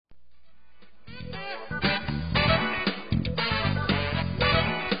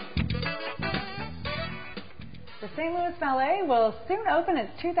St. Louis Ballet will soon open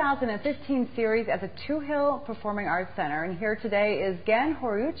its 2015 series at the Touhill Performing Arts Center. And here today is Gen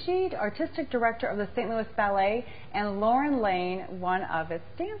Horiuchi, Artistic Director of the St. Louis Ballet, and Lauren Lane, one of its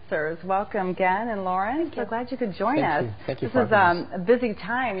dancers. Welcome, Gen and Lauren. So glad you could join us. Thank you. This is a busy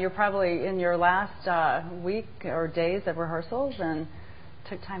time. You're probably in your last week or days of rehearsals and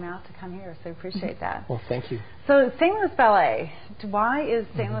took time out to come here, so appreciate that. Well, thank you. So St. Louis Ballet, why is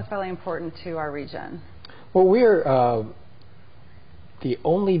St. Louis Ballet important to our region? Well, we're the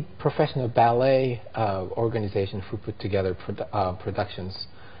only professional ballet organization who put together productions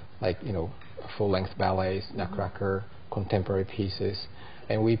like, full-length ballets, nutcracker, contemporary pieces.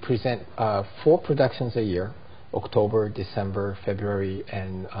 And we present 4 productions a year, October, December, February,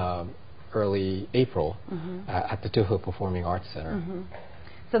 and early April at the Touhill Performing Arts Center.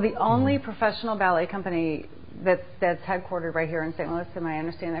 So the only professional ballet company that's headquartered right here in St. Louis, am I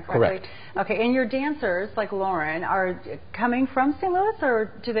understanding that correctly? Correct. Okay, and your dancers, like Lauren, are coming from St. Louis,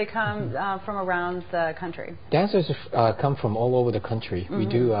 or do they come from around the country? Dancers come from all over the country. We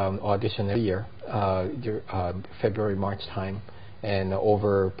do audition every year, February, March time, and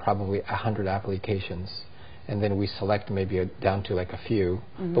over probably 100 applications. And then we select maybe down to like a few.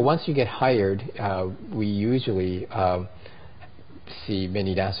 But once you get hired, we usually see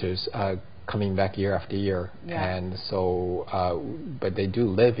many dancers coming back year after year, and so but they do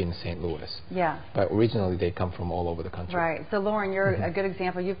live in St. Louis. Yeah. But originally they come from all over the country. Right. So Lauren, you're a good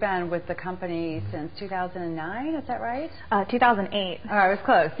example. You've been with the company since 2009. Is that right? 2008. Oh, I was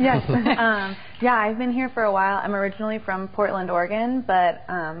close. Yes. Yeah, I've been here for a while. I'm originally from Portland, Oregon, but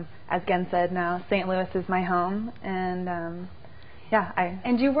as Gen said, now St. Louis is my home, and yeah.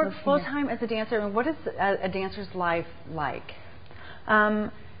 And do you work full time as a dancer? I mean, what is a dancer's life like?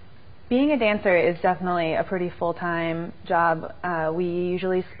 Being a dancer is definitely a pretty full-time job. We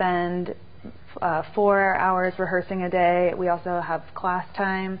usually spend 4 hours rehearsing a day. We also have class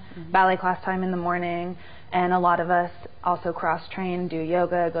time, ballet class time in the morning, and a lot of us also cross-train, do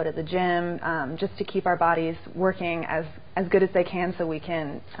yoga, go to the gym, just to keep our bodies working as good as they can so we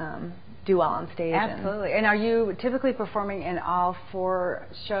can do well on stage. Absolutely. And are you typically performing in all 4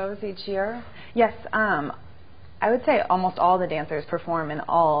 shows each year? Yes. I would say almost all the dancers perform in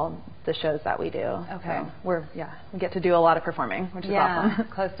all the shows that we do. Okay. So we get to do a lot of performing, which is awesome.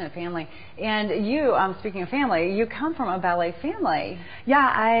 Close-knit family. And you, speaking of family, you come from a ballet family.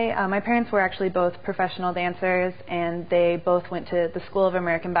 Yeah, my parents were actually both professional dancers, and they both went to the School of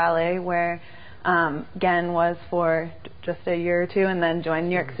American Ballet, where Gen was for just a year or 2, and then joined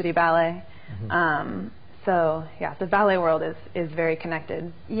New York City Ballet. So, yeah, the ballet world is very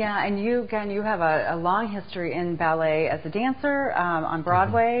connected. Yeah, and you, Gen, you have a long history in ballet as a dancer on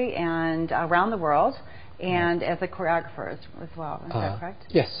Broadway and around the world, and as a choreographer as well. Is that correct?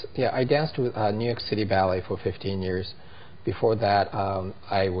 Yes. Yeah, I danced with New York City Ballet for 15 years. Before that,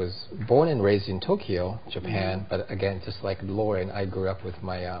 I was born and raised in Tokyo, Japan, but again, just like Lauren, I grew up with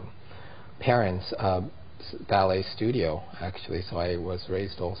my parents' ballet studio, actually, so I was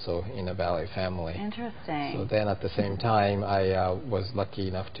raised also in a ballet family. Interesting. So then at the same time, I was lucky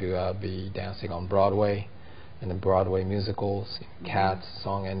enough to be dancing on Broadway, and the Broadway musicals, Cats,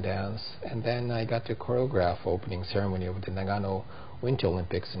 Song and Dance, and then I got to choreograph opening ceremony of the Nagano Winter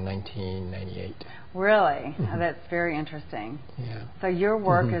Olympics in 1998. Really? That's very interesting. Yeah. So your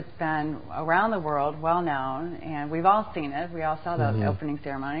work has been around the world, well known, and we've all seen it. We all saw the opening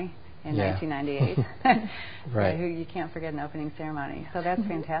ceremony in 1998. Right. So you can't forget an opening ceremony. So that's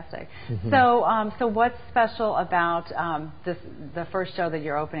fantastic. So what's special about the first show that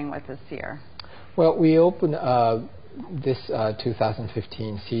you're opening with this year? Well, we opened this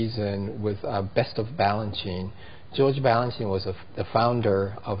 2015 season with Best of Balanchine. George Balanchine was the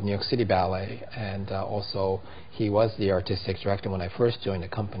founder of New York City Ballet, and also he was the artistic director when I first joined the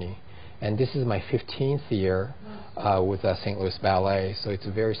company. And this is my 15th year with St. Louis Ballet, so it's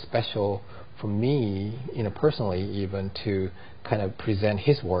very special for me, personally even, to kind of present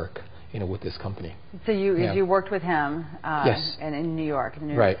his work, with this company. So you worked with him yes. in New York, in the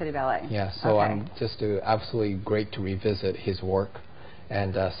New York City Ballet. Yeah, so I'm just absolutely great to revisit his work.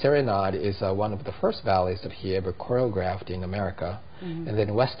 And Serenade is one of the first ballets that he ever choreographed in America. And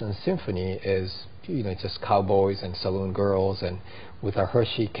then Western Symphony is just cowboys and saloon girls, and with a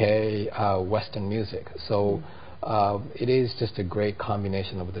Horiuchi Western music. So it is just a great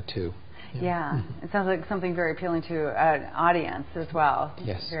combination of the two. Yeah, it sounds like something very appealing to an audience as well.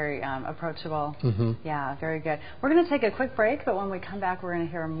 Yes. Very approachable. Yeah, very good. We're going to take a quick break, but when we come back, we're going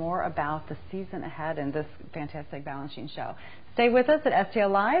to hear more about the season ahead and this fantastic Balanchine show. Stay with us at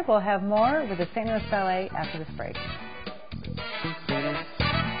STL Live. We'll have more with the St. Louis Ballet after this break.